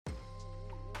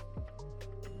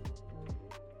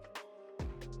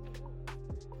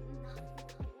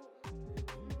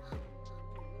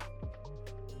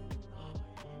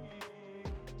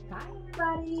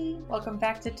everybody. Welcome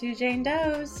back to Two Jane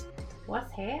Does.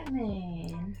 What's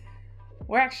happening?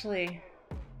 We're actually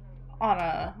on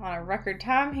a record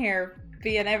time here,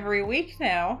 being every week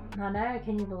now. I know.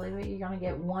 Can you believe it? You're gonna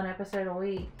get one episode a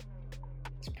week.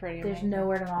 It's pretty There's amazing.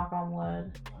 nowhere to knock on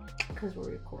wood because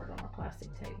we record on a plastic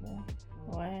table.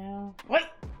 Well, wait.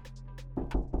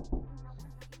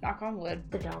 Knock on wood.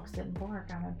 The dogs didn't bark.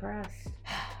 I'm impressed.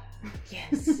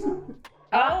 Yes.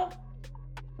 Oh.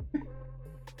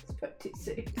 Spoke too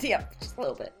soon. Yep, just a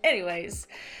little bit. Anyways,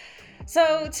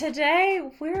 so today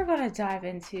we're going to dive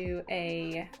into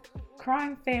a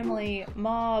crime family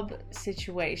mob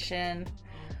situation.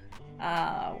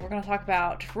 We're going to talk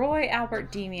about Roy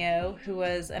Albert DeMeo, who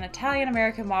was an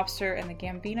Italian-American mobster in the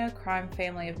Gambino crime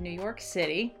family of New York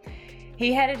City.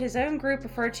 He headed his own group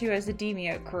referred to as the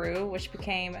DeMeo Crew, which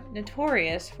became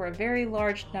notorious for a very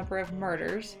large number of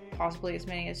murders, possibly as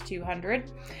many as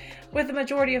 200, with the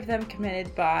majority of them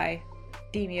committed by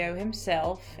DeMeo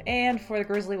himself, and for the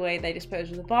grisly way they disposed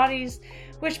of the bodies,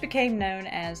 which became known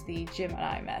as the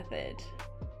Gemini Method.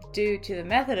 Due to the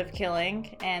method of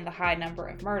killing and the high number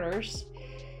of murders,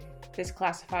 this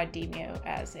classified DeMeo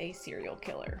as a serial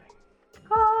killer.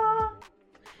 Ah.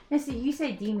 And see, you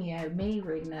say DeMeo. Me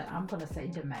reading it, I'm gonna say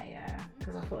DeMeo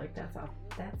because I feel like that's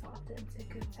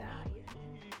authentic Italian.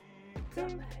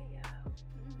 DeMeo.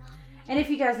 And if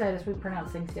you guys notice, we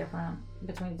pronounce things different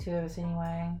between the two of us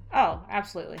anyway. Oh,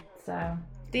 absolutely. So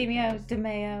DeMeo,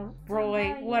 DeMeo, Roy,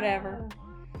 DeMeo. whatever.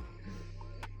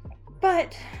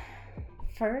 But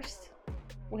first,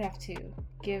 we have to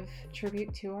give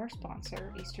tribute to our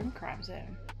sponsor, Eastern Crime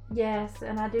Zone. yes,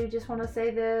 and I do just want to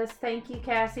say this. Thank you,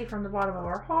 Cassie, from the bottom of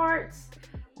our hearts.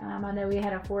 I know we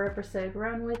had a 4-episode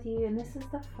run with you, and this is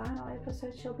the final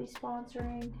episode she'll be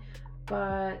sponsoring.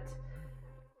 But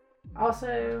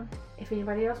also, if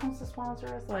anybody else wants to sponsor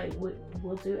us, like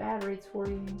we'll do ad reads for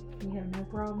you. We have no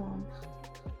problem.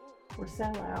 We're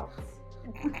sellouts.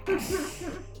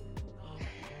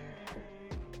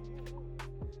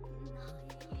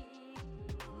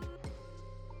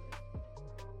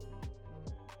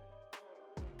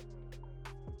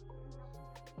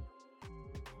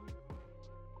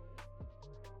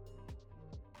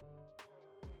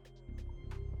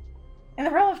 In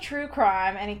the realm of true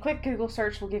crime, any quick Google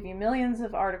search will give you millions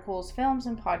of articles, films,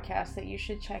 and podcasts that you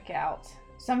should check out.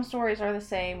 Some stories are the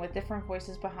same with different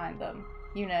voices behind them.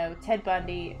 You know, Ted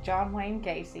Bundy, John Wayne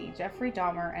Gacy, Jeffrey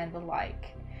Dahmer, and the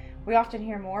like. We often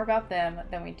hear more about them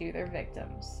than we do their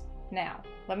victims. Now,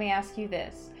 let me ask you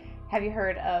this. Have you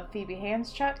heard of Phoebe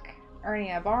Handschuck,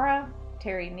 Ernie Ibarra,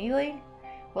 Terry Neely?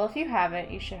 Well, if you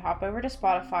haven't, you should hop over to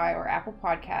Spotify or Apple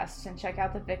Podcasts and check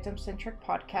out the victim-centric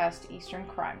podcast Eastern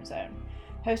Crime Zone.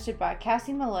 Hosted by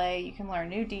Cassie Millay, you can learn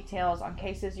new details on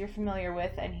cases you're familiar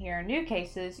with and hear new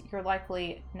cases you're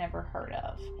likely never heard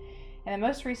of. In the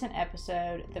most recent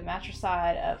episode, The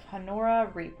Matricide of Honora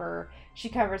Reaper, she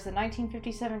covers the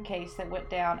 1957 case that went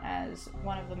down as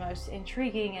one of the most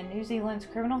intriguing in New Zealand's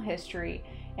criminal history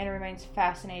and remains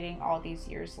fascinating all these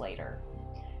years later.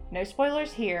 No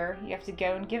spoilers here, you have to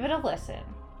go and give it a listen.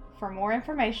 For more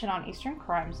information on Eastern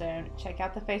Crime Zone, check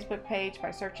out the Facebook page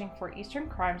by searching for Eastern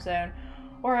Crime Zone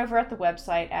or over at the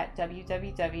website at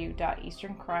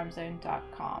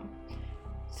www.easterncrimezone.com.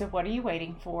 So what are you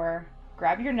waiting for?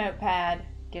 Grab your notepad,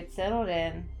 get settled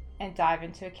in, and dive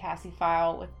into a Cassie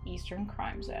file with Eastern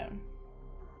Crime Zone.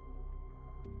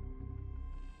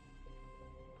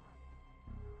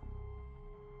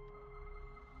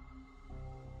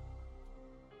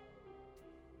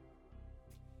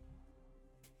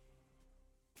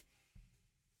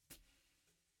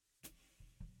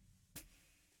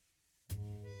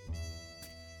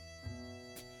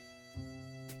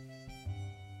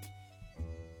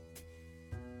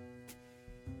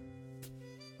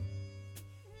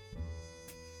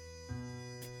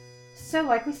 So,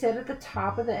 like we said at the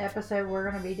top of the episode, we're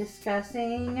going to be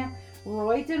discussing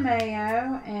Roy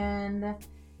DeMeo, and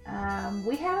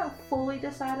we haven't fully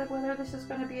decided whether this is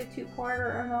going to be a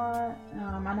two-parter or not.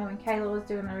 I know when Kayla was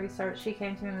doing the research, she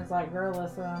came to me and was like, girl,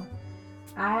 listen,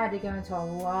 I had to go into a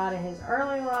lot of his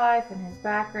early life and his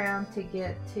background to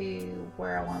get to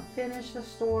where I want to finish the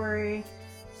story.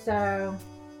 So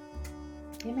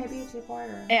it may be a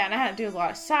two-parter. And I had to do a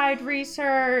lot of side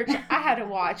research. I had to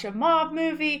watch a mob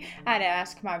movie. I had to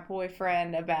ask my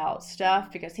boyfriend about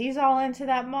stuff because he's all into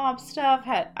that mob stuff.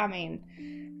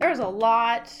 There's a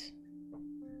lot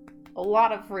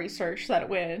of research that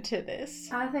went into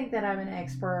this. I think that I'm an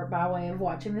expert by way of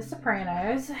watching The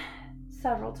Sopranos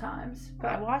several times.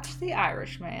 But I watched The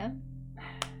Irishman.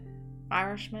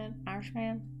 Irishman?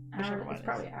 Whichever one It's it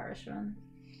probably is. Irishman.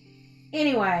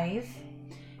 Anyways,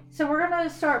 So we're going to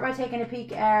start by taking a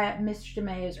peek at Mr.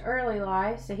 DeMeo's early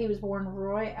life. So he was born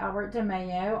Roy Albert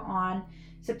DeMeo on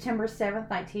September 7th,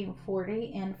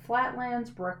 1940 in Flatlands,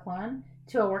 Brooklyn,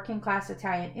 to a working-class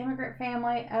Italian immigrant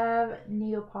family of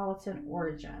Neapolitan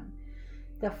origin.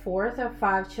 The fourth of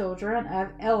 5 children of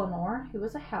Eleanor, who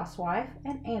was a housewife,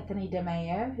 and Anthony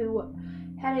DeMeo, who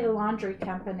had a laundry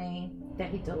company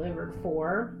that he delivered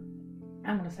for.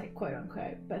 I'm going to say quote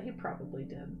unquote, but he probably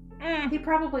did. He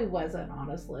probably wasn't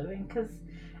honest living, because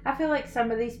I feel like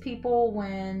some of these people,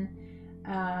 when,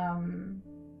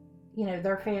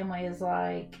 their family is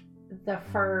like the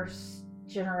first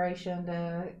generation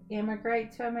to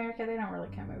immigrate to America, they don't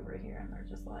really come over here and they're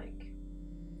just like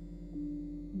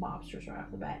mobsters right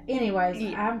off the bat. Anyways,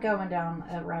 yeah. I'm going down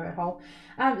a rabbit hole.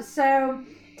 So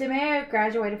DeMeo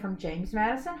graduated from James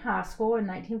Madison High School in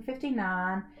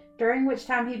 1959, during which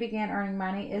time he began earning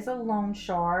money as a loan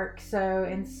shark. So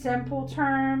in simple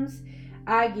terms,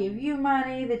 I give you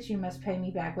money that you must pay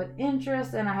me back with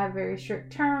interest, and I have very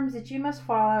strict terms that you must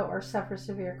follow or suffer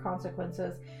severe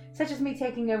consequences, such as me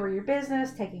taking over your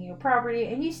business, taking your property,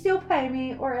 and you still pay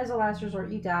me, or as a last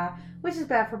resort, you die, which is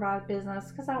bad for my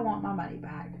business because I want my money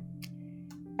back.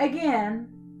 Again,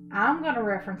 I'm going to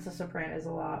reference The Sopranos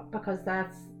a lot because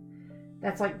that's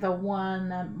like the one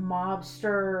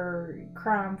mobster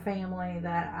crime family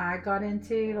that I got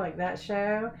into, like that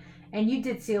show. And you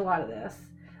did see a lot of this.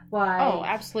 Like, oh,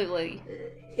 absolutely.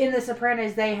 In The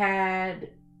Sopranos, they had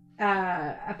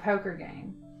a poker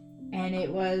game. And it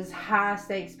was high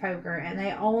stakes poker. And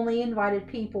they only invited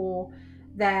people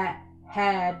that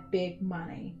had big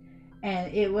money.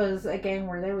 And it was a game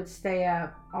where they would stay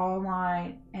up all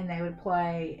night and they would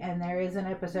play. And there is an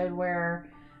episode where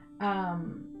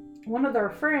one of their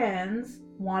friends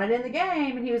wanted in the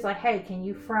game, and he was like, hey, can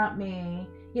you front me,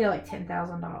 like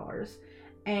 $10,000?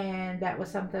 And that was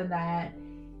something that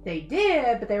they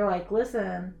did, but they were like,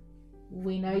 listen,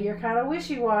 we know you're kind of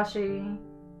wishy-washy,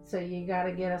 so you got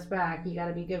to get us back. You got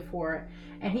to be good for it.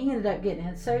 And he ended up getting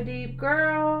in so deep,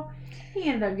 girl. He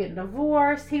ended up getting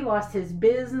divorced. He lost his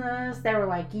business. They were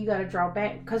like, you got to draw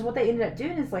back. Because what they ended up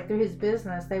doing is, like, through his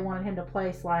business, they wanted him to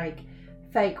place, like,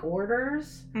 fake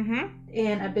orders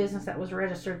in a business that was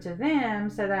registered to them,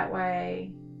 so that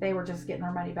way they were just getting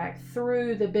their money back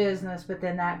through the business. But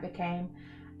then that became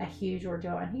a huge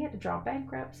ordeal, and he had to draw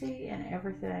bankruptcy and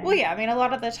everything. Well, yeah, I mean, a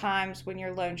lot of the times when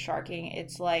you're loan sharking,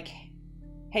 it's like,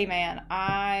 hey man,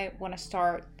 I want to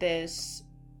start this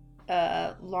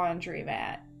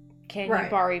laundromat. Can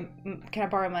I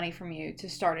borrow money from you to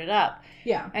start it up?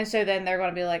 Yeah. And so then they're going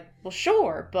to be like, well,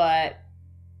 sure, but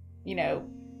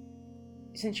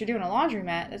since you're doing a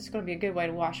laundromat, that's going to be a good way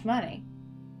to wash money.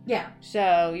 Yeah.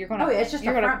 So you're going to... Oh, yeah, it's just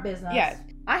a front business. Yeah.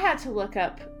 I had to look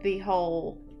up the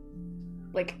whole,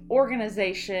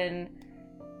 organization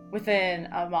within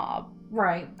a mob.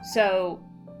 Right. So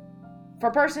for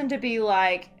a person to be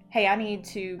like, hey, I need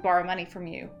to borrow money from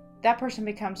you, that person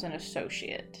becomes an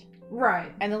associate.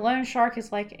 Right. And the loan shark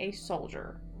is like a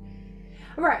soldier.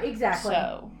 Right, exactly.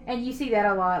 So, and you see that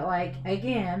a lot, like,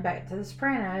 again, back to The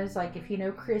Sopranos, like, if you know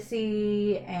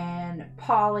Chrissy and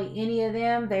Polly, any of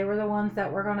them, they were the ones that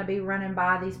were going to be running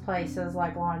by these places,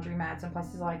 like laundromats and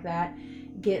places like that,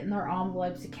 getting their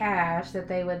envelopes of cash that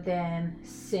they would then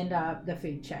send up the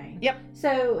food chain. Yep.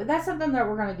 So, that's something that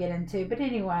we're going to get into. But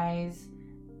anyways,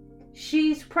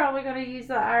 she's probably going to use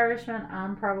The Irishman.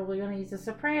 I'm probably going to use The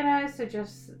Sopranos. So,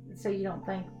 just so you don't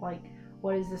think, like,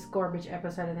 what is this garbage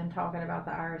episode of them talking about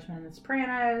The Irishman and The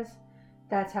Sopranos?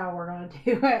 That's how we're going to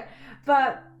do it.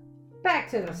 But back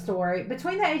to the story.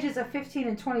 Between the ages of 15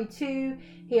 and 22,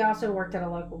 he also worked at a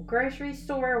local grocery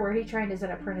store where he trained as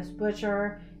an apprentice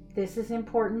butcher. This is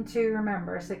important to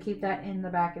remember, so keep that in the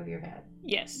back of your head.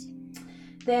 Yes.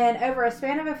 Then, over a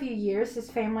span of a few years,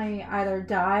 his family either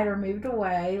died or moved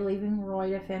away, leaving Roy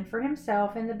to fend for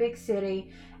himself in the big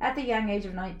city at the young age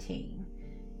of 19.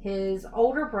 His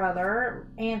older brother,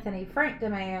 Anthony Frank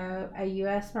DeMeo, a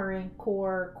U.S. Marine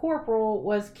Corps corporal,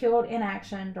 was killed in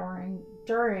action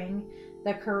during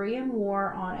the Korean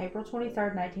War on April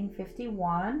 23rd,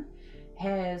 1951.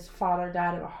 His father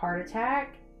died of a heart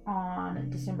attack on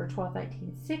December 12th,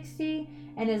 1960,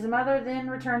 and his mother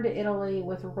then returned to Italy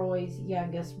with Roy's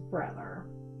youngest brother.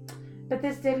 But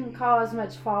this didn't cause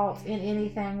much fault in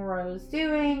anything Roy was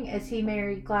doing, as he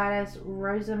married Gladys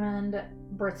Rosamond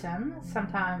Britton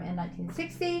sometime in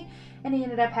 1960, and he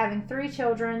ended up having 3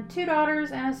 children, 2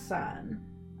 daughters and a son.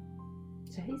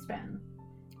 So he's been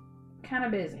kind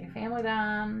of busy. Family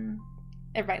done.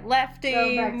 Everybody left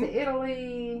him. Go back to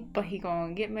Italy. But he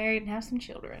gonna get married and have some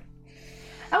children.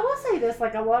 I will say this,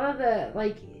 like, a lot of the,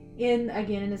 like, in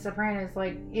The Sopranos,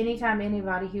 like, anytime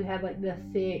anybody who had, like, the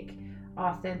thick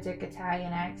authentic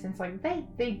Italian accents. Like,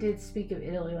 they did speak of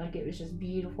Italy like it was just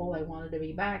beautiful. They wanted to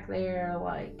be back there.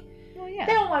 Like, Well, yeah.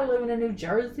 they don't like living in New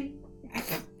Jersey.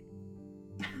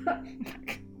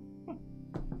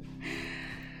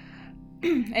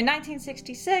 In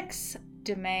 1966,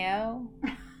 DeMeo,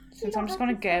 since I'm just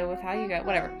going to go with how you go,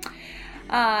 whatever.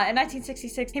 In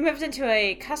 1966, he moved into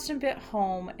a custom-built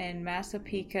home in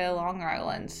Massapequa, Long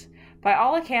Island. By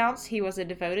all accounts, he was a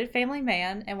devoted family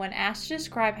man, and when asked to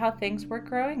describe how things were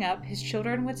growing up, his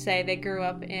children would say they grew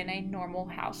up in a normal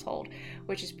household,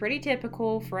 which is pretty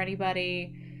typical for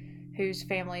anybody whose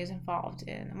family is involved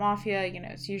in the mafia. You know,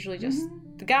 it's usually just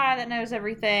the guy that knows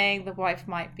everything. The wife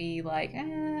might be like,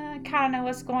 kind of know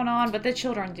what's going on, but the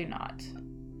children do not.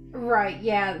 Right,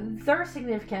 yeah. Their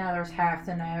significant others have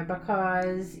to know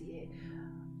because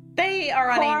they are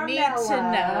on a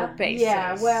need-to-know basis.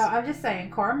 Yeah, well, I'm just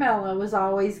saying, Carmela was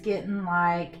always getting,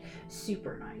 like,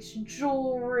 super nice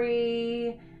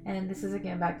jewelry. And this is,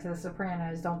 again, back to The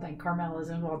Sopranos. Don't think Carmela's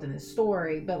involved in this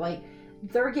story. But, like,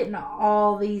 they're getting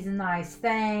all these nice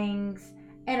things.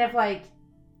 And if, like,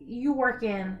 you work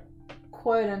in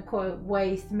quote-unquote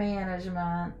waste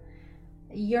management,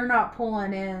 you're not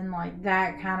pulling in, like,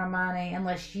 that kind of money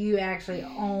unless you actually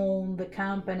own the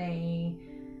company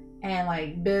and,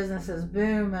 like, business is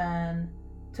booming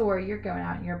to where you're going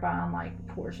out and you're buying, like,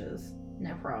 Porsches.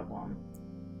 No problem.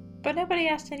 But nobody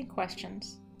asked any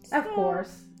questions. Of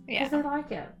course. Yeah. Because they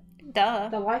like it. Duh.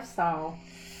 The lifestyle.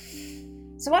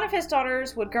 So one of his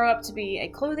daughters would grow up to be a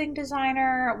clothing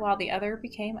designer, while the other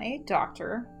became a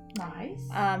doctor.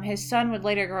 Nice. His son would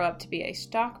later grow up to be a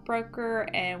stockbroker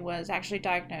and was actually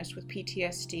diagnosed with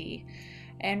PTSD,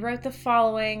 and wrote the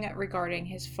following regarding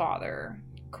his father.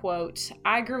 Quote,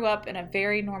 "I grew up in a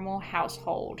very normal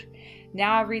household.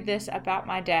 Now I read this about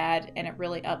my dad and it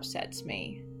really upsets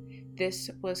me. This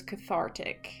was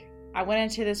cathartic. I went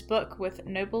into this book with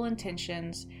noble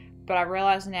intentions, but I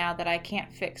realize now that I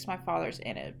can't fix my father's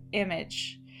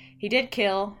image. He did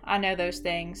kill, I know those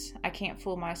things. I can't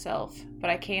fool myself, but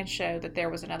I can show that there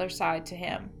was another side to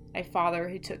him, a father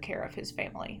who took care of his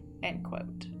family." End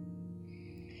quote.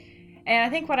 And I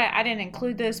think I didn't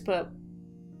include this, but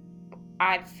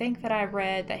I think that I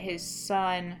read that his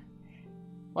son,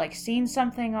 like, seen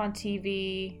something on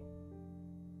TV,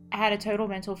 had a total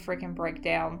mental freaking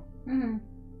breakdown,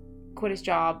 quit his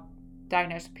job,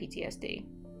 diagnosed with PTSD.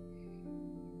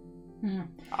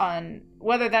 On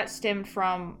whether that stemmed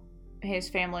from his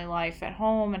family life at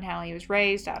home and how he was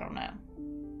raised, I don't know.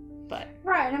 But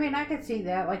right, I mean, I could see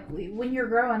that. Like, when you're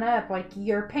growing up, like,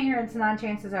 your parents 9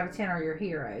 chances out of 10 are your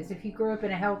heroes. If you grew up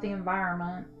in a healthy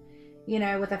environment, you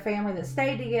know, with a family that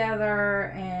stayed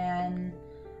together and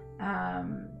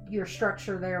your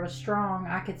structure there was strong,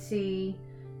 I could see,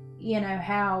 you know,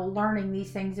 how learning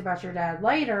these things about your dad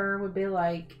later would be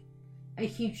like a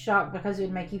huge shock, because it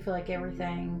would make you feel like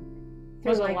everything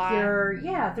through,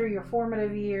 like, through your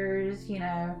formative years, you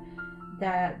know,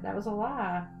 that was a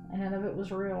lie and none of it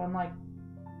was real, and, like,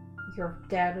 your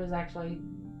dad was actually,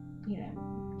 you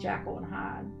know, Jekyll and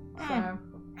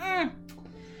Hyde.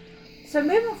 So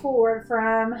moving forward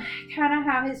from kind of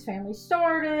how his family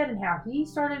started and how he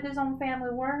started his own family,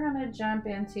 we're going to jump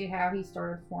into how he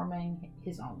started forming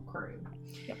his own crew.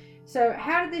 Yep. So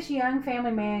how did this young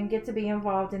family man get to be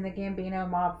involved in the Gambino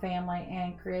mob family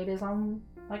and create his own,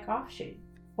 like, offshoot?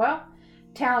 Well,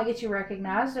 talent gets you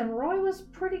recognized, and Roy was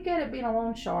pretty good at being a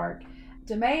loan shark.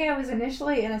 DeMeo was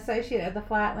initially an associate of the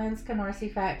Flatlands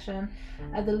Canarsie faction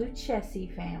of the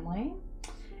Lucchesi family,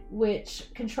 which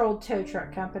controlled tow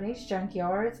truck companies,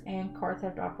 junkyards, and car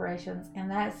theft operations in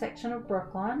that section of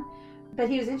Brooklyn. But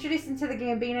he was introduced into the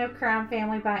Gambino crime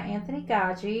family by Anthony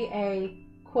Gaggi, a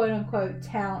quote-unquote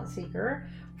talent seeker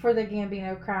for the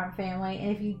Gambino crime family.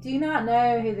 And if you do not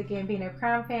know who the Gambino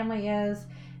crime family is,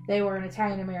 they were an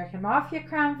Italian-American mafia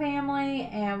crime family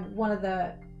and one of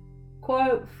the,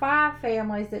 quote, 5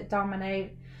 families that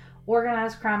dominate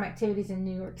organized crime activities in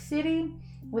New York City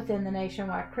within the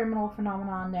nationwide criminal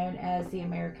phenomenon known as the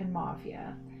American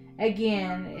Mafia.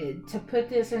 Again, to put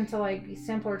this into, like,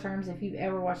 simpler terms, if you've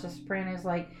ever watched The Sopranos,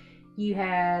 like, you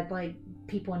had, like,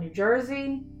 people in New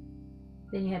Jersey,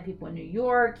 then you had people in New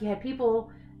York, you had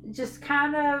people just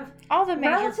kind of all the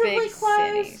major big close,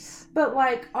 cities, but,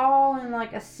 like, all in,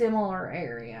 like, a similar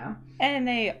area. And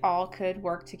they all could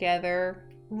work together.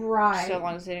 Right. So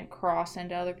long as they didn't cross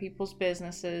into other people's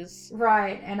businesses.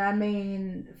 Right. And I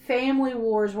mean, family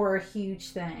wars were a huge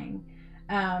thing.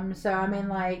 So, I mean,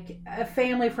 like, a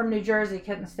family from New Jersey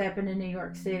couldn't step into New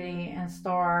York City and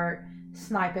start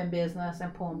sniping business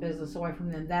and pulling business away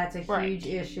from them. That's a huge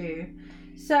issue.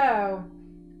 So,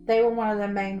 they were one of the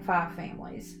main 5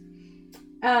 families.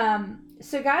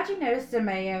 So Gaji noticed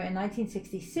DeMeo in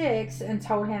 1966 and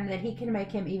told him that he could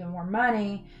make him even more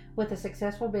money with a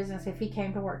successful business if he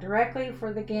came to work directly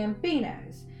for the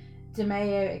Gambinos.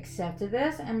 DeMeo accepted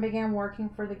this and began working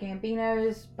for the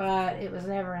Gambinos, but it was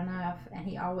never enough, and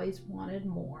he always wanted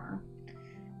more.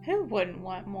 Who wouldn't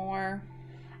want more?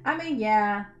 I mean,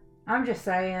 yeah, I'm just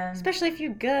saying. Especially if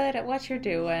you're good at what you're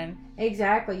doing.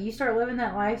 Exactly. You start living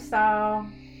that lifestyle.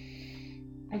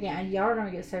 Again, y'all are going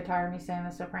to get so tired of me saying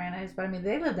The Sopranos, but I mean,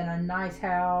 they lived in a nice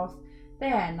house. They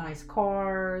had nice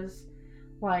cars.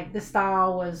 Like, the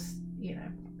style was, you know,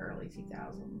 early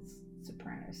 2000s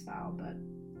Soprano style, but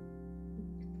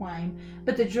lame.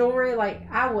 But the jewelry, like,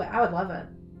 I would love it.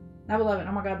 I would love it.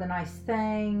 Oh my God, the nice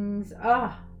things.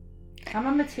 Oh, I'm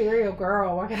a material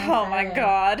girl. What can I say? Oh my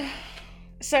God.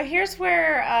 So here's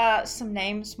where some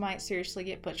names might seriously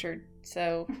get butchered.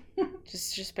 So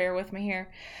just bear with me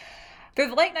here. Through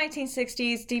the late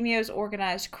 1960s, DeMeo's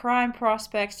organized crime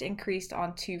prospects increased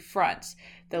on two fronts: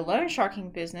 the loan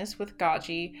sharking business with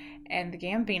Gaji and the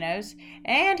Gambinos,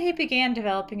 and he began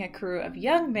developing a crew of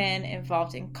young men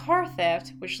involved in car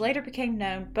theft, which later became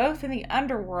known both in the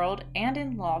underworld and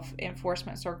in law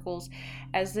enforcement circles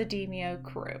as the DeMeo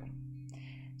crew.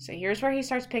 So here's where he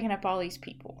starts picking up all these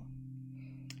people.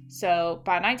 So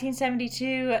by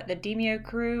 1972, the DeMeo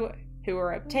crew, who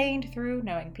were obtained through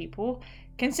knowing people,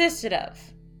 consisted of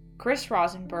Chris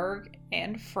Rosenberg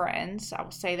and friends. I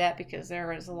will say that because there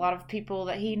was a lot of people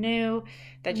that he knew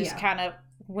that just kind of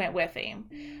went with him.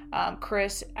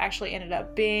 Chris actually ended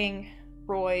up being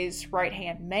Roy's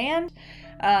right-hand man.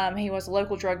 He was a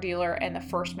local drug dealer and the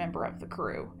first member of the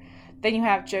crew. Then you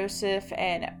have Joseph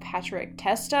and Patrick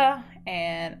Testa,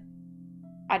 and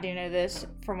I do know this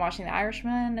from watching The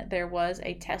Irishman. There was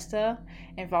a Testa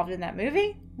involved in that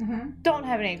movie. Mm-hmm. Don't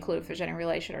have any clue if there's any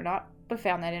relation or not, but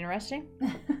found that interesting.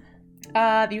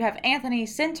 You have Anthony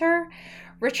Sinter,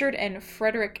 Richard and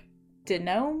Frederick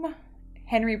Denome,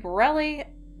 Henry Borelli,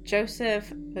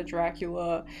 Joseph the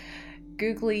Dracula,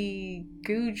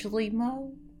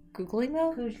 Guglielmo,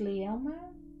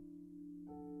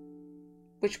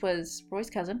 which was Roy's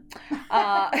cousin,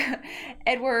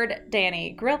 Edward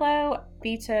Danny Grillo,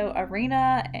 Vito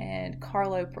Arena, and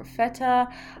Carlo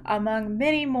Profeta, among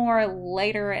many more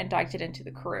later indicted into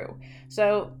the crew.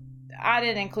 So I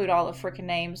didn't include all the freaking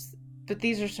names, but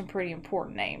these are some pretty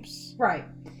important names. Right.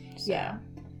 So. Yeah.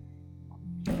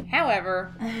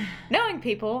 However, knowing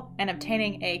people and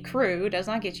obtaining a crew does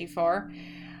not get you far.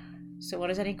 So what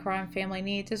does any crime family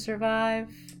need to survive?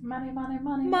 Money.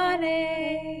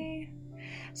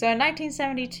 So in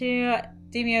 1972,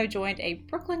 DeMeo joined a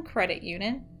Brooklyn credit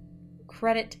union,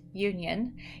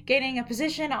 gaining a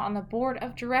position on the board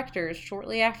of directors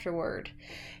shortly afterward.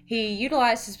 He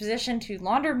utilized his position to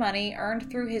launder money earned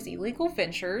through his illegal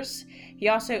ventures. He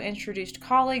also introduced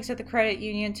colleagues at the credit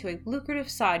union to a lucrative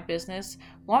side business,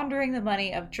 laundering the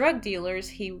money of drug dealers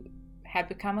he had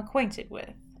become acquainted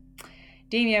with.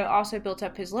 DeMeo also built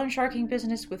up his loan sharking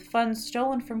business with funds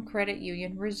stolen from credit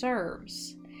union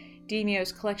reserves.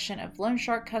 DeMeo's collection of loan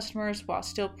shark customers, while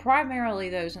still primarily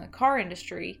those in the car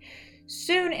industry,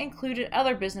 soon included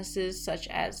other businesses such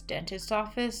as dentist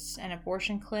office, an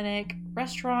abortion clinic,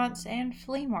 restaurants, and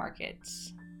flea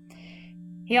markets.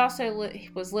 He also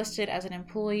was listed as an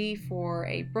employee for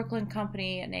a Brooklyn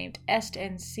company named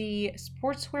S&C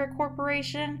Sportswear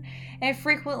Corporation, and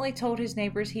frequently told his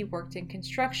neighbors he worked in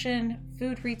construction,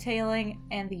 food retailing,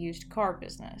 and the used car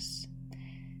business.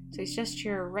 So he's just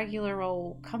your regular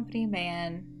old company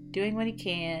man doing what he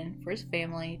can for his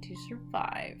family to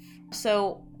survive.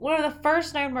 So one of the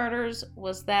first known murders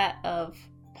was that of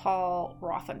Paul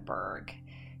Rothenberg,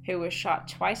 who was shot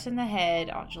twice in the head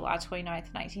on July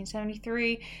 29th,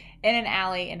 1973, in an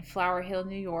alley in Flower Hill,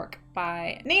 New York,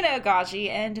 by Nino Gaji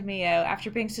and DeMeo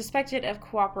after being suspected of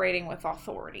cooperating with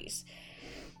authorities.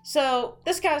 So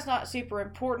this guy's not super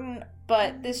important,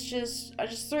 but I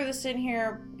just threw this in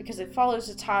here because it follows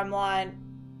a timeline,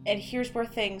 and here's where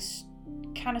things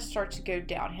kind of start to go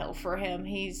downhill for him.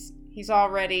 He's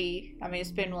already, I mean,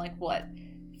 it's been like, what,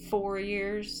 4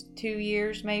 years, 2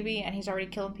 years maybe, and he's already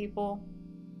killing people.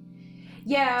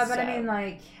 Yeah, but so, I mean,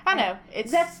 like, I know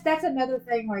that's another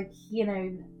thing. Like, you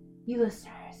know, you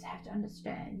listeners have to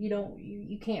understand.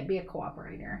 You can't be a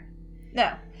cooperator.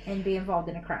 No. And be involved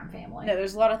in a crime family. No,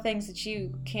 there's a lot of things that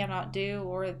you cannot do,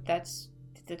 or that's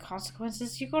the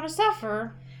consequences you're going to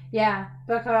suffer. Yeah,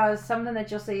 because something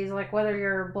that you'll see is like whether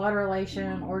you're blood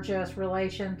relation or just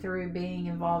relation through being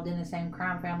involved in the same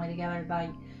crime family together, like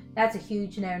that's a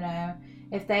huge no-no.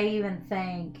 If they even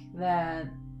think that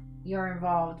you're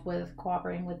involved with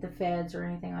cooperating with the feds or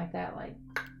anything like that, like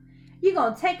you're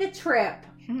going to take a trip.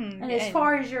 And as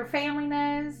far as your family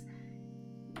knows,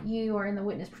 you are in the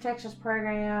witness protections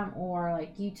program or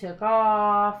like you took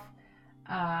off.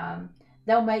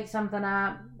 They'll make something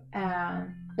up.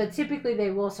 But typically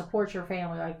they will support your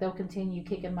family. Like they'll continue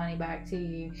kicking money back to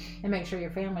you and make sure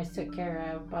your family's took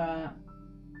care of. But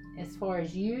as far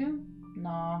as you,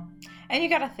 no. And you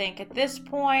got to think, at this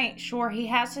point, sure, he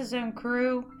has his own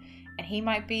crew and he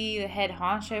might be the head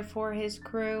honcho for his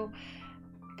crew.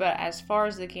 But as far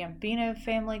as the Gambino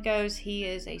family goes, he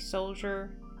is a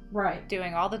soldier. Right.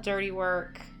 Doing all the dirty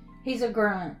work. He's a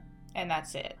grunt. And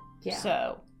that's it. Yeah.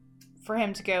 So for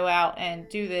him to go out and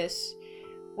do this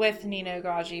with Nino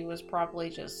Gaggi was probably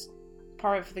just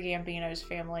part of the Gambino's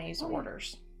family's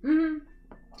orders. Mm-hmm.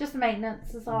 Just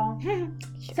maintenance is all.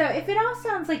 So if it all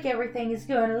sounds like everything is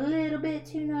going a little bit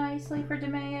too nicely for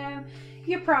DeMeo,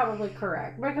 you're probably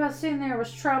correct. Because soon there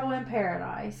was trouble in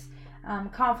paradise.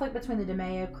 Conflict between the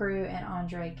DeMeo crew and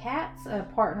Andre Katz, a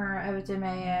partner of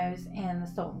DeMeo's and the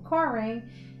stolen car ring.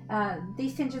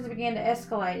 These tensions began to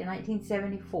escalate in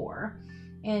 1974.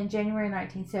 In January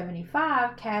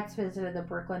 1975, Katz visited the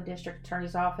Brooklyn District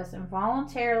Attorney's Office and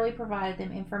voluntarily provided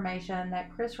them information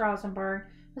that Chris Rosenberg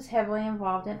was heavily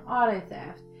involved in auto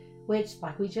theft, which,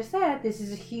 like we just said, this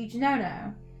is a huge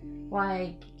no-no.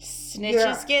 Like,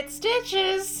 snitches get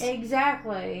stitches.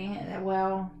 Exactly.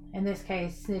 Well, in this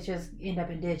case, snitches end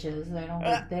up in ditches. They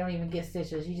don't even get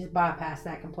stitches. You just bypass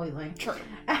that completely. True.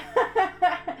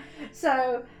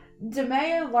 So,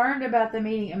 DeMeo learned about the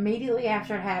meeting immediately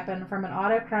after it happened from an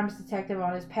auto crimes detective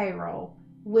on his payroll,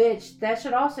 which that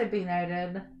should also be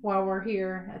noted while we're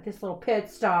here at this little pit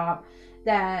stop,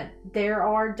 that there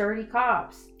are dirty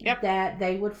cops that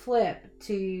they would flip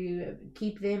to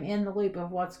keep them in the loop of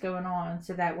what's going on,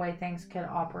 so that way things can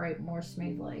operate more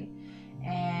smoothly.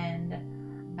 And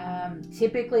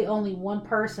typically only one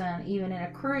person, even in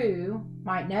a crew,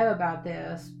 might know about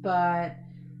this, but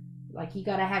like you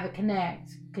got to have a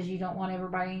connect, because you don't want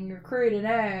everybody in your crew to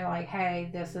know, like, hey,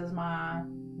 this is my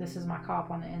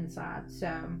cop on the inside.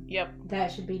 So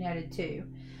that should be noted too.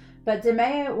 But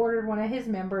DeMeo ordered one of his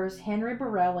members, Henry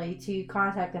Borelli, to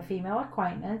contact a female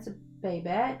acquaintance,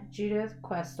 Babette Judith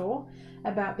Questel,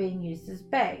 about being used as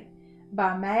bait.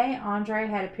 By May, Andre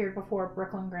had appeared before a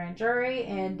Brooklyn grand jury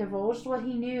and divulged what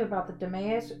he knew about the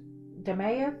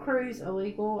DeMeo crew's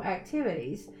illegal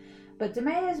activities. But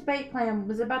DeMeo's bait plan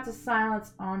was about to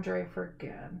silence Andre for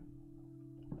good.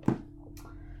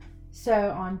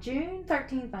 So, on June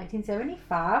 13,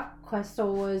 1975,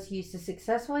 Questel was used to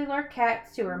successfully lure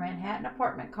Katz to her Manhattan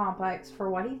apartment complex for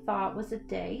what he thought was a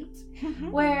date,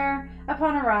 where,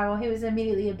 upon arrival, he was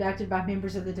immediately abducted by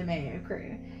members of the DeMeo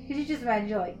crew. Could you just imagine,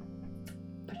 you're like,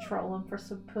 patrolling for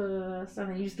some puss, and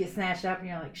then you just get snatched up and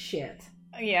you're like, shit.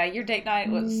 Yeah, your date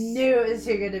night was... Knew it was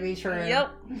too good to be true.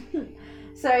 Yep.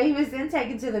 So he was then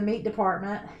taken to the meat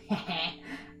department.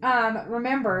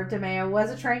 Remember, DeMeo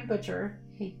was a trained butcher.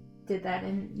 He did that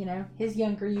in, his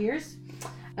younger years.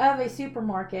 Of a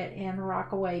supermarket in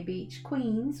Rockaway Beach,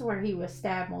 Queens, where he was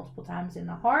stabbed multiple times in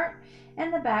the heart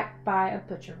and the back by a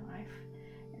butcher knife.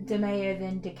 DeMeo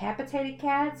then decapitated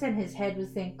Katz, and his head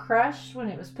was then crushed when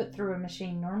it was put through a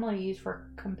machine normally used for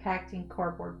compacting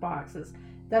cardboard boxes.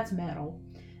 That's metal.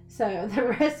 So the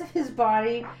rest of his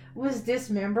body was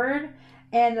dismembered,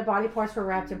 and the body parts were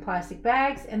wrapped in plastic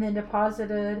bags and then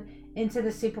deposited into the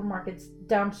supermarket's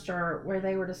dumpster, where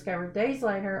they were discovered days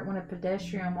later when a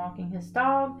pedestrian walking his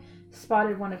dog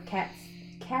spotted one of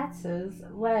Katz's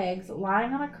legs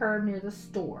lying on a curb near the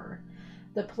store.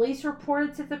 The police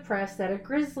reported to the press that a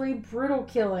grisly, brutal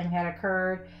killing had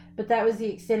occurred, but that was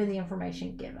the extent of the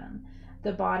information given.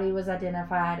 The body was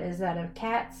identified as that of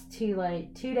Katz 2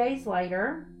 days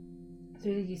later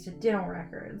through the use of dental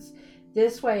records.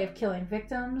 This way of killing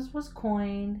victims was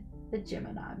coined the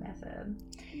Gemini Method.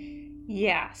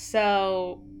 Yeah,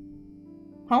 so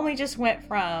homie just went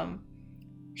from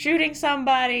shooting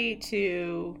somebody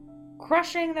to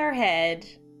crushing their head,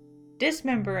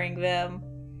 dismembering them,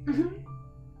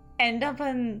 and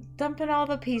dumping all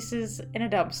the pieces in a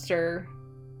dumpster.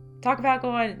 Talk about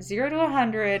going 0 to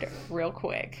 100 real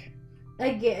quick.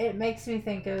 Again, it makes me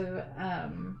think of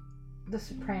The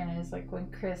Sopranos, like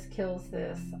when Chris kills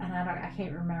this, and I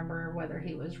can't remember whether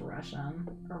he was Russian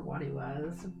or what he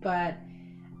was, but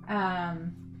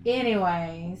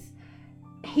anyways,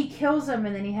 he kills him,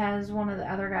 and then he has one of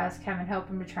the other guys come and help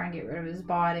him to try and get rid of his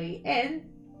body, and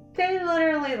they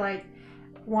literally, like,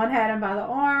 one had him by the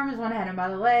arms, one had him by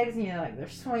the legs, and they're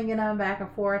swinging him back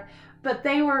and forth, but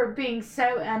they were being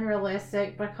so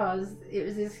unrealistic because it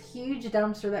was this huge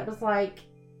dumpster that was like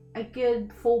a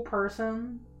good full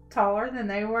person taller than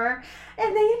they were,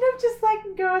 and they end up just like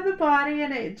going the body,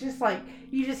 and it just like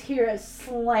you just hear it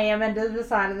slam into the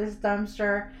side of this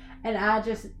dumpster, And I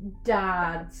just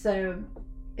died. So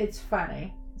it's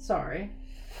funny. Sorry.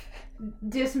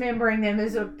 Dismembering them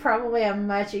is probably a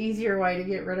much easier way to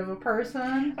get rid of a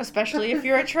person. Especially if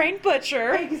you're a trained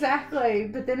butcher. Exactly.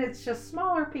 But then it's just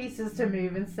smaller pieces to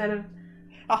move instead of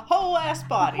a whole ass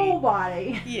body. A whole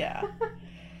body. Yeah.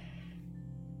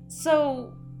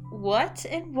 So, what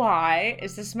and why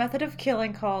is this method of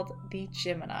killing called the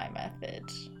Gemini Method?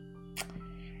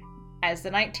 As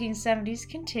the 1970s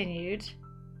continued,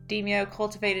 DeMeo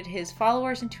cultivated his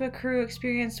followers into a crew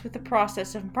experienced with the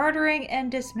process of murdering and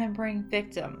dismembering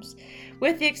victims,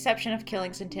 with the exception of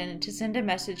killings intended to send a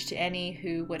message to any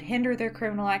who would hinder their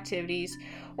criminal activities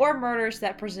or murders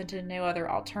that presented no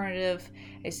other alternative.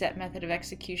 A set method of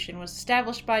execution was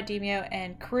established by DeMeo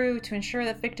and crew to ensure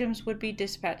that victims would be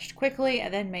dispatched quickly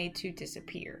and then made to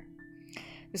disappear.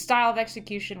 The style of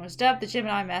execution was dubbed the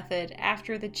Gemini Method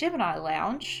after the Gemini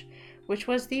Lounge, which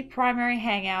was the primary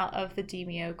hangout of the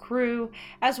DeMeo crew,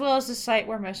 as well as the site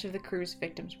where most of the crew's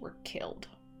victims were killed.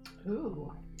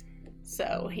 Ooh.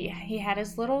 So he had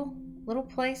his little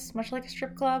place, much like a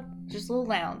strip club, just a little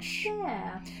lounge.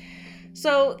 Yeah.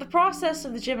 So the process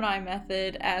of the Gemini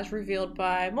Method, as revealed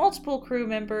by multiple crew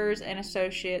members and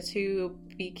associates who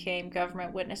became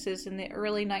government witnesses in the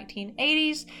early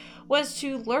 1980s, was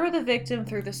to lure the victim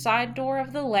through the side door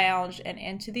of the lounge and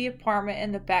into the apartment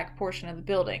in the back portion of the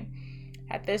building.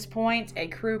 At this point, a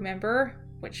crew member,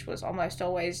 which was almost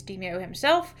always DeMeo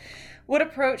himself, would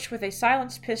approach with a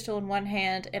silenced pistol in one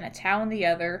hand and a towel in the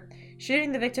other,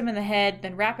 shooting the victim in the head,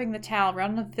 then wrapping the towel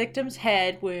around the victim's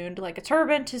head wound like a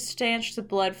turban to stanch the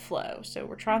blood flow. So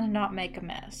we're trying to not make a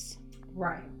mess.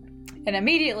 Right. And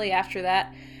immediately after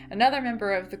that, another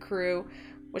member of the crew,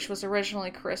 which was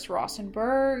originally Chris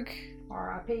Rosenberg,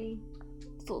 R.I.P.,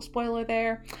 little spoiler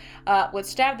there, would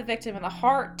stab the victim in the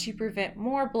heart to prevent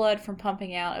more blood from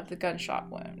pumping out of the gunshot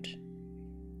wound.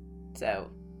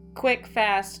 So, quick,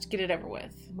 fast, get it over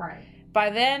with. Right. By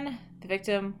then, the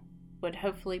victim would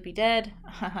hopefully be dead,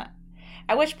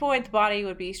 at which point the body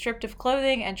would be stripped of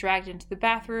clothing and dragged into the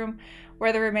bathroom,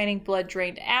 where the remaining blood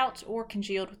drained out or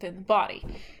congealed within the body.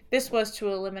 This was to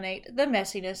eliminate the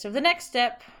messiness of the next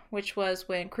step, which was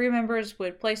when crew members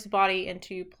would place the body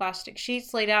into plastic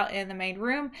sheets laid out in the main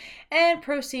room and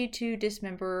proceed to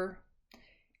dismember,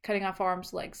 cutting off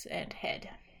arms, legs, and head.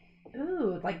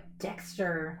 Ooh, like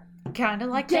Dexter. Kind of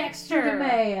like Dexter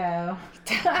DeMeo.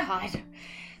 God.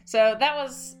 So that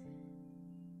was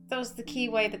the key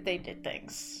way that they did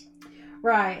things.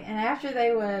 Right, and after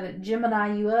they would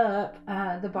Gemini you up,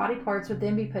 the body parts would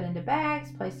then be put into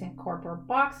bags, placed in cardboard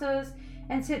boxes,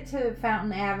 and sent to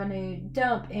Fountain Avenue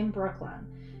dump in Brooklyn.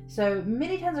 So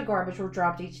many tons of garbage were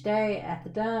dropped each day at the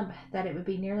dump that it would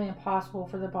be nearly impossible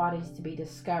for the bodies to be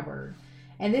discovered.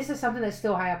 And this is something that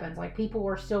still happens. Like, people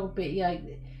are still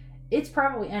it's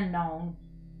probably unknown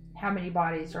how many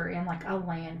bodies are in like a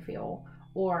landfill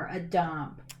or a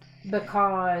dump,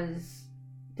 because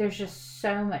there's just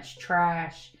so much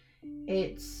trash.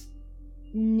 It's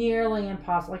nearly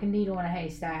impossible, like a needle in a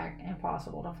haystack,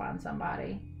 impossible to find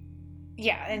somebody.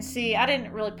 Yeah, and see, I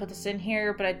didn't really put this in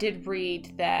here, but I did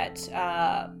read that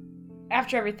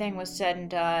after everything was said and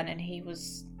done, and he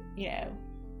was,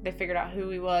 they figured out who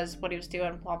he was, what he was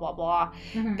doing, blah, blah, blah.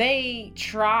 Mm-hmm. They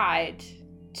tried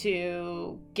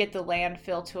to get the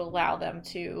landfill to allow them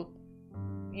to,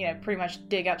 pretty much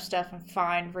dig up stuff and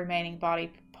find remaining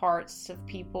body parts of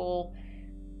people.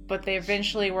 But they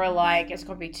eventually were like, it's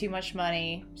going to be too much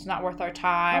money. It's not worth our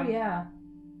time. Oh, yeah.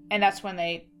 And that's when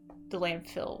the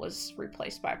landfill was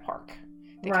replaced by a park.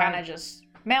 They right. kind of just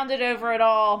mounded over it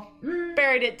all,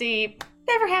 buried it deep.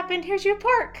 Never happened. Here's your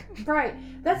park. Right.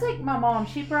 That's like my mom.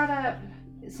 She brought up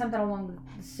something along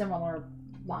similar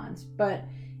lines, but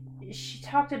she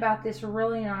talked about this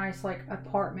really nice, like,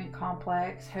 apartment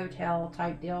complex, hotel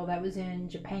type deal that was in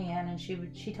Japan, and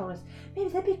she told us, maybe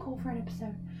that'd be cool for an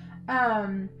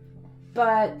episode.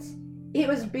 But it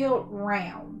was built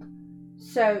round.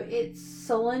 So it's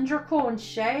cylindrical in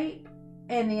shape,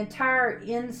 and the entire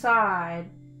inside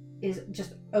is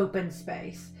just open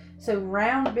space. So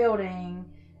round building,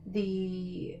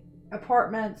 the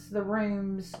apartments, the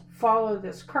rooms follow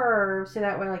this curve, so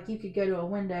that way, like, you could go to a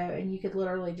window and you could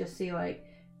literally just see, like,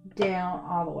 down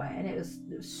all the way, and it was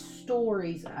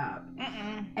stories up.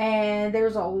 And there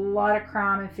was a lot of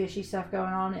crime and fishy stuff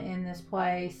going on in this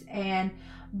place, and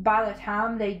by the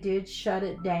time they did shut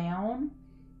it down,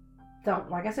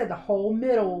 like I said, the whole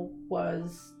middle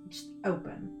was just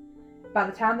open. By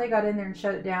the time they got in there and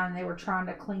shut it down, and they were trying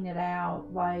to clean it out,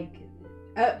 like,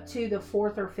 up to the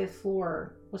 4th or 5th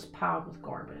floor was piled with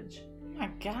garbage. My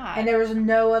God. And there was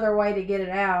no other way to get it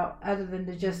out other than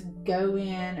to just go in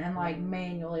and like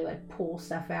manually like pull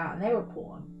stuff out. And they were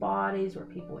pulling bodies where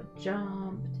people had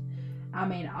jumped. I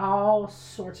mean, all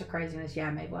sorts of craziness. Yeah,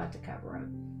 maybe we'll have to cover it.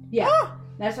 Yeah,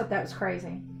 that was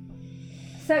crazy.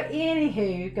 So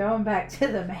anywho, going back to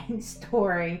the main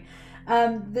story,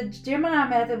 the Gemini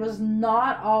method was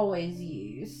not always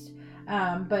used,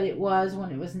 but it was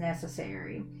when it was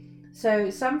necessary. So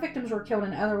some victims were killed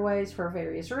in other ways for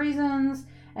various reasons,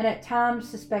 and at times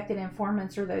suspected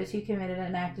informants or those who committed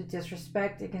an act of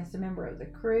disrespect against a member of the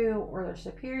crew or their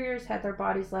superiors had their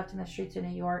bodies left in the streets of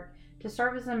New York to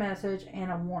serve as a message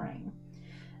and a warning.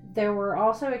 There were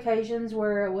also occasions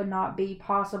where it would not be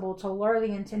possible to lure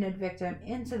the intended victim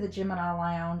into the Gemini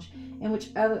lounge, in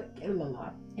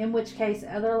which case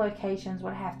other locations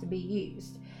would have to be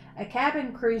used. A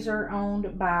cabin cruiser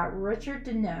owned by Richard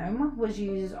DeMeo was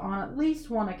used on at least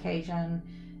one occasion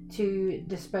to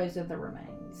dispose of the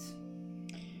remains.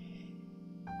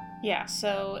 Yeah,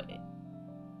 so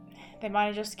they might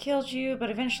have just killed you, but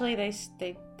eventually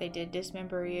they did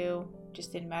dismember you.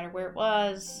 Just didn't matter where it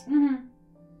was. Mm-hmm.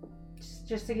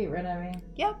 Just to get rid of him.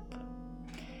 Yep.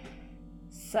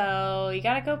 So you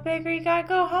gotta go big or you gotta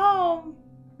go home.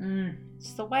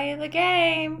 It's the way of the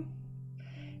game.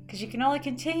 Because you can only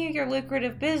continue your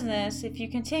lucrative business if you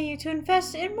continue to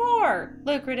invest in more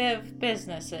lucrative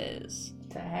businesses.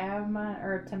 To have money,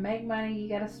 or to make money, you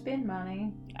gotta spend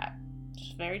money.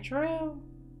 It's very true.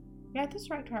 Yeah, that's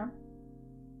the right term.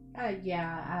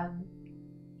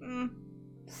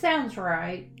 Sounds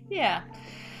right. Yeah.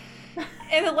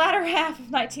 In the latter half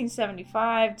of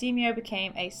 1975, DeMeo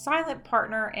became a silent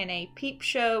partner in a peep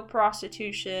show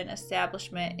prostitution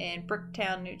establishment in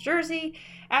Bricktown, New Jersey,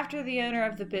 after the owner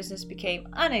of the business became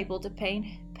unable to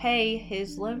pay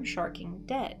his loan sharking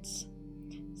debts.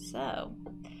 So,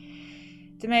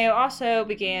 DeMeo also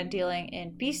began dealing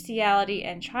in bestiality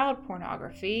and child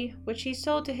pornography, which he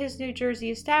sold to his New Jersey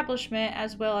establishment,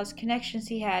 as well as connections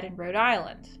he had in Rhode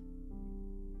Island.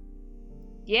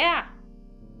 Yeah.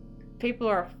 People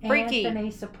are freaky. Anthony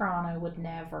Soprano would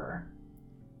never.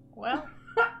 Well,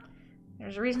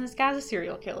 there's a reason this guy's a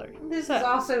serial killer. This is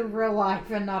also real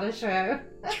life and not a show.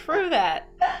 True that.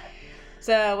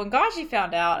 So when Gaji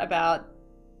found out about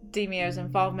DeMeo's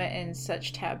involvement in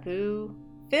such taboo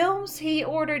films, he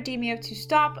ordered DeMeo to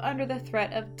stop under the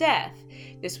threat of death.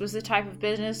 This was the type of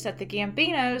business that the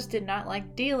Gambinos did not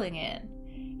like dealing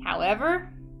in.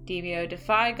 However, DeMeo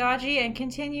defied Gaji and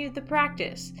continued the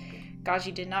practice.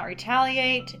 Gaji did not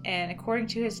retaliate, and according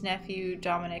to his nephew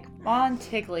Dominic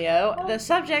Montiglio, the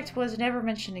subject was never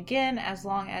mentioned again as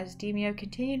long as DeMeo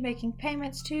continued making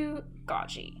payments to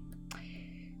Gaji.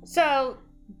 So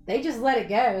they just let it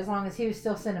go as long as he was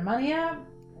still sending money out?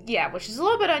 Yeah, which is a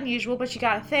little bit unusual, but you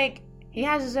gotta think, he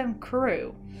has his own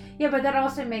crew. Yeah, but that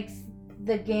also makes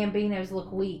the Gambinos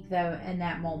look weak, though, in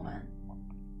that moment.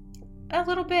 A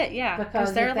little bit, yeah.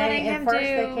 Because they're letting him do... At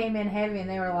first they came in heavy and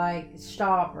they were like,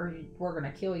 stop or we're going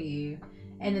to kill you.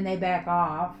 And then they back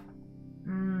off.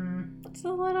 It's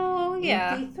a little,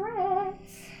 yeah. Empty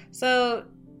threats. So,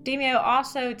 DeMeo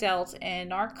also dealt in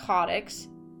narcotics.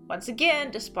 Once again,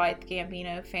 despite the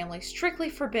Gambino family strictly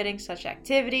forbidding such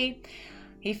activity.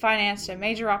 He financed a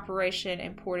major operation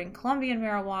importing Colombian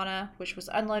marijuana, which was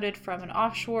unloaded from an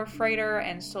offshore freighter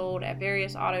and sold at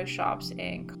various auto shops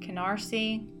in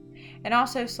Canarsie. And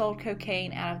also sold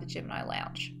cocaine out of the Gemini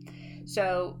Lounge.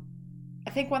 So,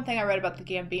 I think one thing I read about the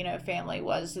Gambino family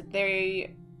was that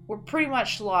they were pretty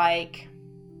much like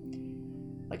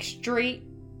street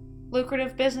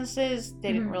lucrative businesses.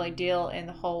 They didn't really deal in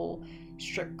the whole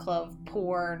strip club,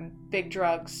 porn, big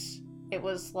drugs. It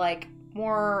was like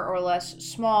more or less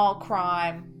small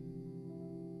crime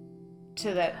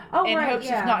to the hopes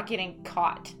of not getting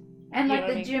caught. And like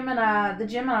the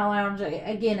Gemini Lounge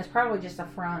again is probably just a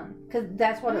front, because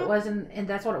that's what it was and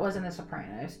that's what it was in The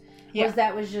Sopranos. Yeah.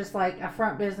 That was just like a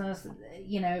front business.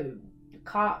 You know,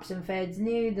 cops and feds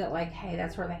knew that, like, hey,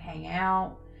 that's where they hang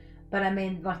out. But I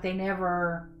mean, like, they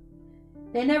never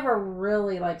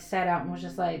really like sat out and was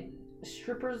just like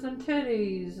strippers and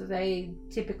titties. They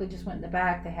typically just went in the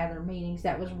back. They had their meetings.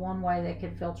 That was one way they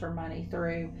could filter money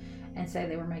through and say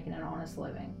they were making an honest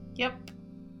living. Yep.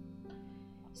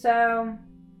 So,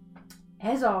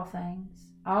 as all things,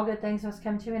 all good things must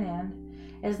come to an end.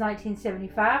 As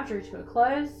 1975 drew to a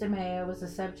close, DeMeo was the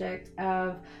subject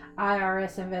of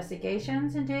IRS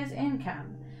investigations into his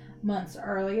income. Months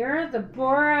earlier, the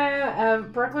Bureau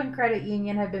of Brooklyn Credit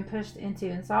Union had been pushed into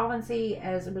insolvency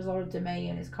as a result of DeMeo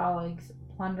and his colleagues'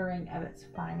 plundering of its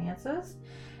finances.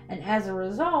 And as a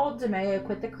result, DeMeo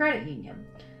quit the credit union.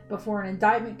 Before an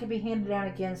indictment could be handed down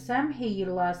against him, he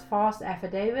utilized false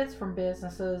affidavits from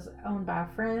businesses owned by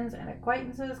friends and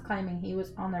acquaintances claiming he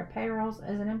was on their payrolls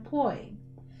as an employee.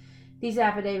 These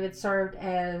affidavits served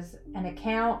as an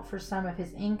account for some of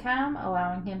his income,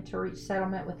 allowing him to reach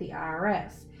settlement with the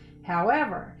IRS.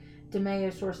 However,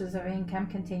 DeMeo's sources of income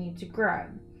continued to grow.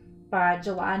 By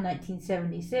July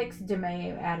 1976,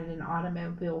 DeMeo added an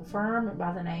automobile firm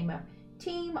by the name of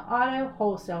Team Auto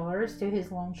Wholesalers to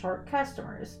his loan shark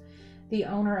customers. The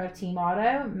owner of Team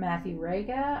Auto, Matthew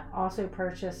Rega, also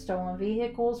purchased stolen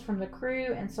vehicles from the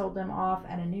crew and sold them off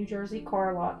at a New Jersey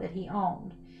car lot that he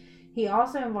owned. He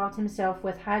also involved himself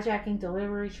with hijacking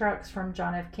delivery trucks from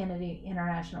John F. Kennedy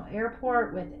International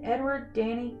Airport with Edward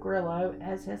Danny Grillo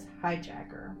as his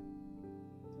hijacker.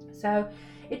 So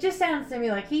it just sounds to me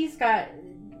like he's got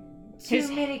too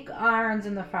many irons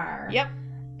in the fire. Yep.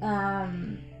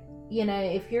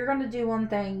 If you're going to do one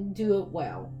thing, do it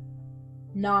well.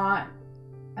 Not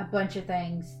a bunch of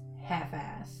things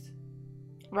half-assed.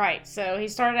 Right. So he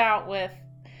started out with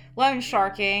loan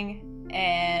sharking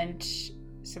and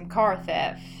some car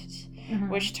theft,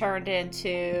 which turned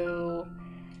into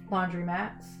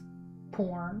laundromats,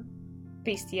 porn,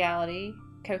 bestiality,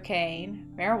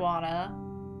 cocaine, marijuana,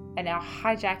 and now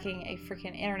hijacking a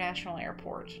freaking international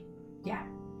airport. Yeah.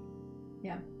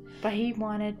 But he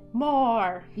wanted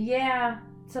more. Yeah,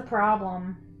 it's a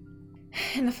problem.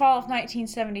 In the fall of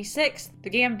 1976, the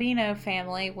Gambino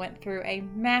family went through a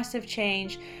massive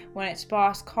change when its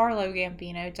boss, Carlo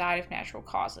Gambino, died of natural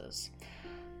causes.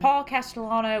 Paul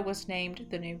Castellano was named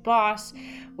the new boss,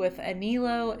 with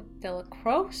Anilo Dela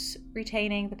Croce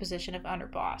retaining the position of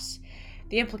underboss.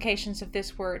 The implications of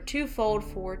this were twofold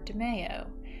for DeMeo.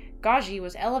 Gaggi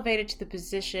was elevated to the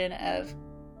position of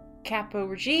capo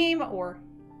regime, or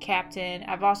captain.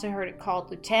 I've also heard it called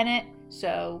lieutenant,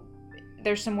 so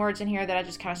there's some words in here that I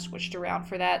just kind of switched around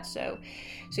for that. So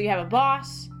you have a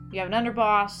boss, you have an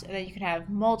underboss, and then you can have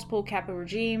multiple capo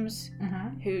regimes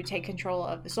who take control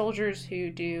of the soldiers who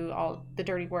do all the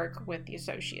dirty work with the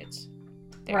associates.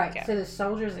 Right, so the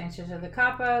soldiers answer to the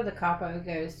capo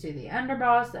goes to the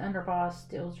underboss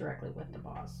deals directly with the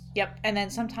boss. Yep, and then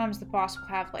sometimes the boss will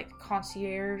have like a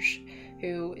concierge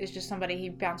who is just somebody he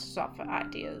bounces off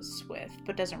ideas with,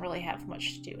 but doesn't really have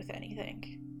much to do with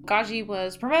anything. Gaggi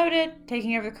was promoted,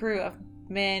 taking over the crew of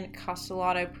men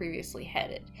Castellano previously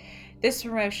headed. This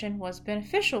promotion was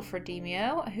beneficial for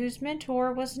DeMeo, whose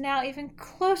mentor was now even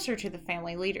closer to the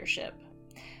family leadership.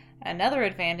 Another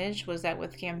advantage was that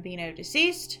with Gambino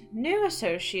deceased, new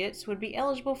associates would be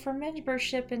eligible for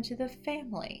membership into the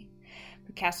family.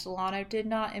 But Castellano did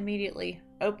not immediately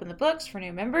open the books for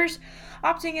new members,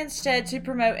 opting instead to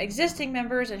promote existing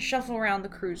members and shuffle around the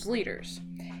crew's leaders.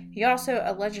 He also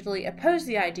allegedly opposed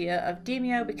the idea of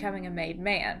DeMeo becoming a made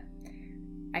man.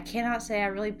 I cannot say I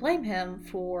really blame him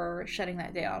for shutting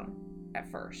that down at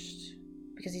first,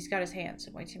 because he's got his hands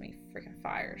in way too many freaking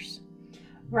fires.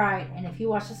 Right, and if you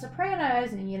watch The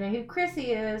Sopranos and you know who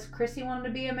Chrissy is, Chrissy wanted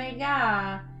to be a made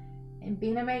guy, and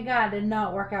being a made guy did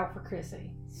not work out for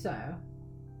Chrissy. So,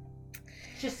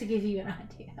 just to give you an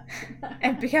idea.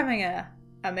 And becoming a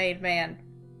made man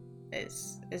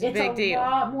is a big deal. It's a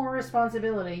lot more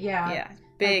responsibility, yeah. Yeah,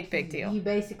 big deal. You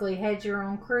basically head your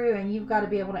own crew, and you've got to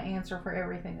be able to answer for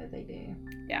everything that they do.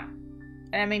 Yeah.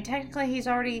 And I mean, technically he's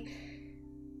already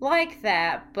like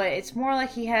that, but it's more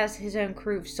like he has his own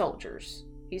crew of soldiers.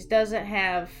 He doesn't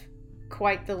have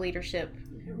quite the leadership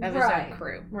of his own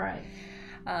crew. Right.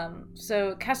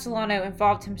 So Castellano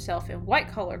involved himself in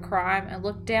white-collar crime and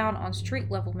looked down on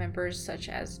street-level members such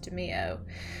as DeMeo.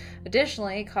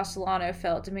 Additionally, Castellano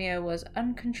felt DeMeo was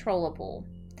uncontrollable.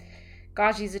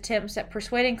 Gaggi's attempts at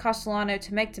persuading Castellano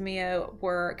to make DeMeo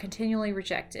were continually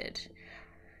rejected.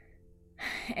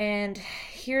 And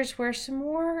here's where some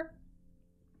more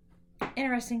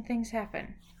interesting things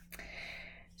happen.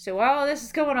 So while all this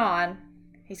is going on,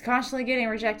 he's constantly getting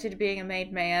rejected to being a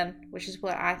made man, which is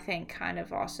what I think kind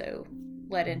of also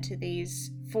led into these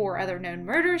 4 other known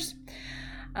murders.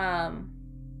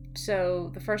 So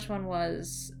the first one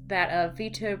was that of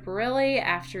Vito Borelli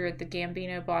after the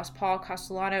Gambino boss Paul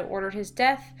Castellano ordered his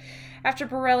death, after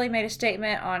Borelli made a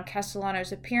statement on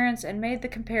Castellano's appearance and made the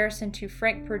comparison to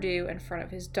Frank Perdue in front of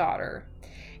his daughter.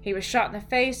 He was shot in the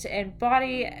face and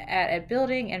body at a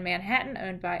building in Manhattan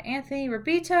owned by Anthony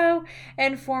Rubito,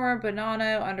 and former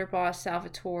Bonanno underboss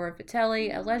Salvatore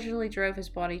Vitelli allegedly drove his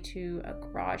body to a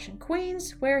garage in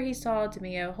Queens, where he saw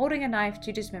DeMeo holding a knife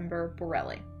to dismember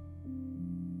Borelli.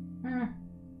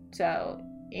 So,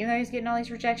 even though he's getting all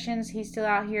these rejections, he's still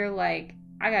out here like,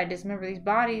 I gotta dismember these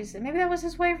bodies, and maybe that was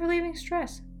his way of relieving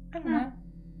stress. I don't know.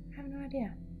 I have no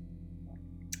idea.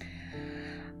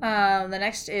 The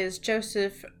next is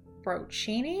Joseph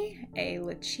Broccini, a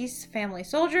Lachise family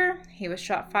soldier. He was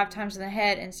shot 5 times in the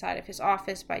head inside of his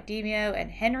office by DeMeo and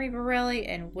Henry Borelli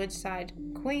in Woodside,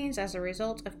 Queens, as a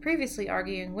result of previously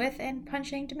arguing with and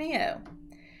punching DeMeo.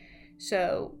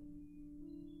 So,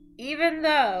 even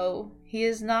though he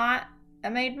is not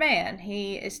a made man,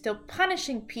 he is still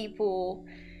punishing people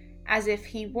as if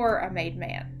he were a made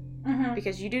man. Mm-hmm.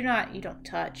 Because you don't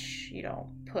touch, you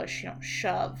don't push, you don't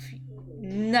shove,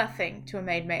 nothing to a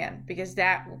made man, because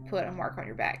that will put a mark on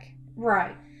your back.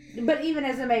 Right. But even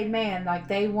as a made man, like,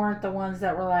 they weren't the ones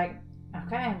that were like,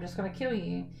 okay, I'm just going to kill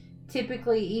you.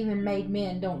 Typically, even made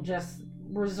men don't just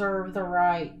reserve the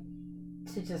right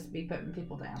to just be putting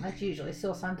people down. That's usually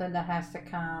still something that has to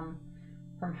come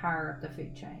from higher up the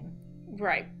food chain.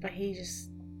 Right, but he's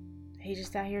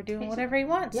just out here doing whatever he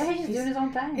wants. Yeah, he's doing his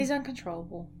own thing. He's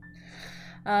uncontrollable.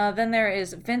 Then there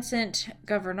is Vincent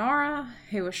Governara,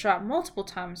 who was shot multiple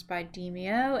times by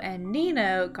DeMeo and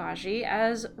Nino Gaggi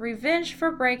as revenge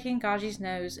for breaking Gaggi's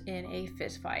nose in a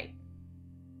fistfight.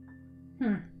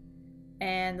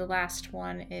 And the last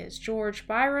one is George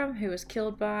Byram, who was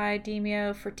killed by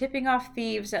DeMeo for tipping off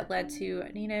thieves that led to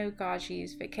Nino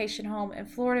Gaggi's vacation home in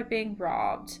Florida being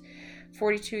robbed.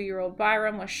 42-year-old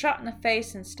Byram was shot in the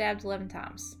face and stabbed 11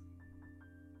 times.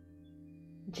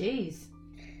 Jeez.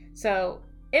 So,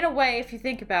 in a way, if you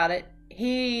think about it,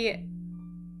 he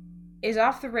is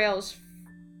off the rails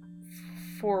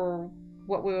for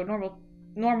what we would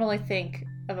normally think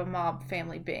of a mob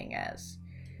family being as.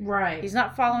 Right. He's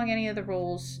not following any of the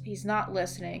rules. He's not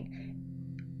listening.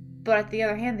 But at the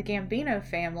other hand, the Gambino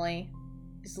family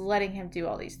is letting him do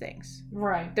all these things.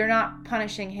 Right. They're not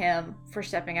punishing him for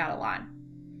stepping out of line.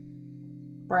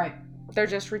 Right. They're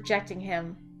just rejecting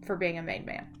him for being a made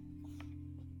man.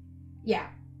 Yeah.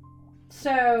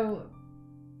 So,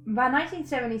 by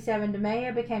 1977,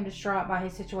 DeMeo became distraught by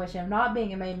his situation of not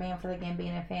being a made man for the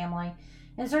Gambino family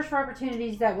and searched for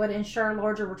opportunities that would ensure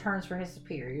larger returns for his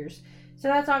superiors. So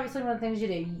that's obviously one of the things you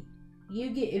do.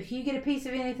 If you get a piece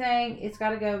of anything, it's got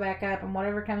to go back up, and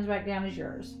whatever comes back down is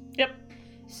yours. Yep.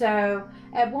 So,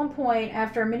 at one point,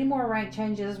 after many more rank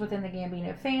changes within the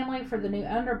Gambino family for the new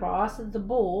underboss, the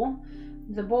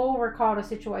Bull recalled a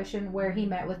situation where he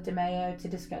met with DeMeo to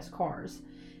discuss cars.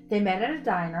 They met at a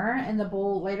diner, and the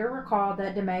Bull later recalled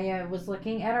that DeMeo was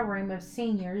looking at a room of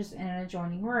seniors in an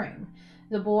adjoining room.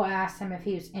 The Bull asked him if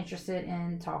he was interested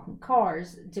in talking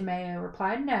cars. DeMeo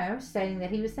replied no, stating that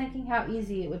he was thinking how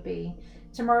easy it would be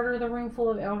to murder the room full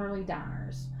of elderly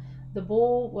diners. The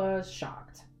Bull was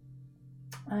shocked.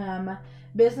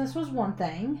 Business was one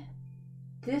thing.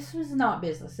 This was not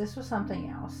business. This was something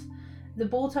else. The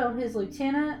Bull told his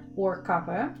lieutenant, or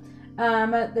capo,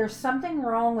 there's something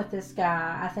wrong with this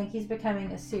guy. I think he's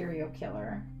becoming a serial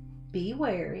killer. Be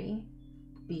wary.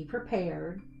 Be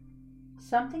prepared.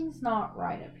 Something's not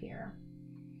right up here.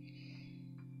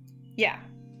 Yeah.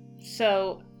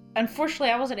 So, unfortunately,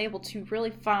 I wasn't able to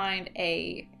really find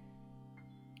a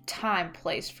time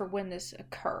place for when this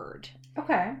occurred.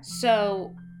 Okay.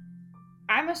 So,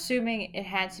 I'm assuming it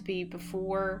had to be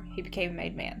before he became a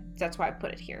made man. That's why I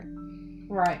put it here.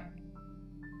 Right.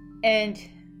 And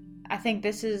I think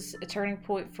this is a turning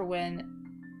point for when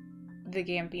the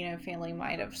Gambino family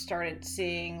might have started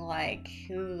seeing, like,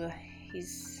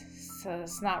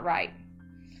 it's not right.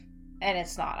 And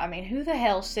it's not. I mean, who the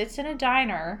hell sits in a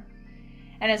diner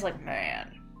and is like,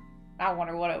 man, I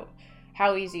wonder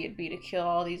how easy it'd be to kill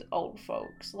all these old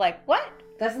folks. Like, what?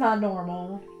 That's not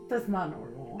normal. That's not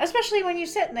normal. Especially when you're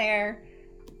sitting there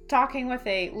talking with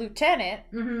a lieutenant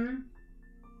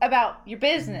about your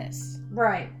business.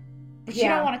 Right. But you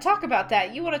don't want to talk about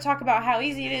that. You want to talk about how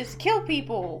easy it is to kill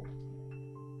people.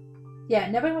 Yeah,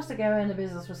 nobody wants to go into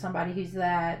business with somebody who's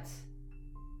that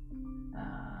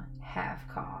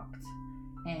half-cocked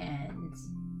and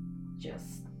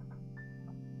just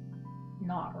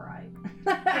not right.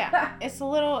 Yeah, it's a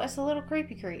little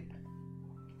creep.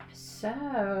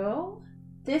 So,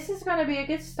 this is going to be a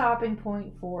good stopping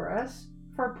point for us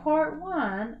for part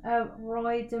 1 of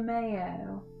Roy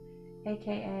DeMeo,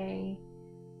 aka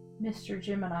Mr.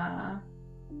 Gemini,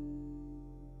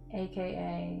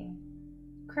 aka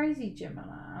Crazy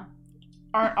Gemini.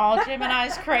 Aren't all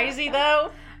Geminis crazy,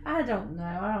 though? I don't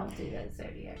know. I don't do that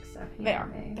zodiac stuff. They are.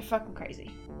 They're fucking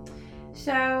crazy.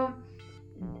 So,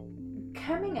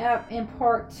 coming up in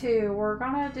part 2, we're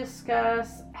going to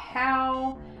discuss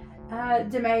how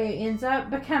DeMeo ends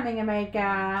up becoming a made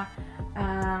guy,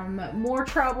 more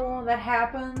trouble that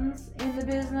happens in the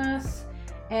business,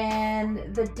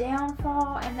 and the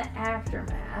downfall and the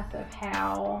aftermath of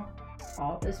how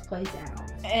all this plays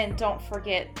out. And don't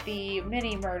forget the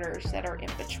mini murders that are in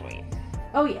between.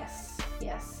 Oh, yes.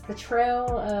 Yes, the trail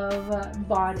of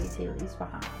bodies he leaves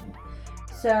behind.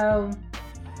 So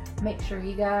make sure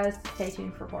you guys stay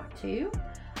tuned for part 2.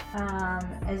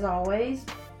 As always,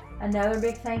 another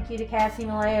big thank you to Cassie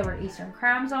Millay over at Eastern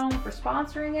Crime Zone for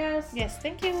sponsoring us. Yes,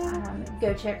 thank you.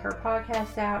 Go check her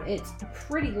podcast out. It's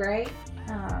pretty great.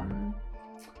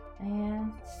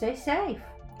 And stay safe.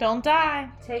 Don't die.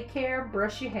 Take care.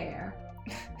 Brush your hair.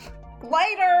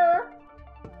 Later.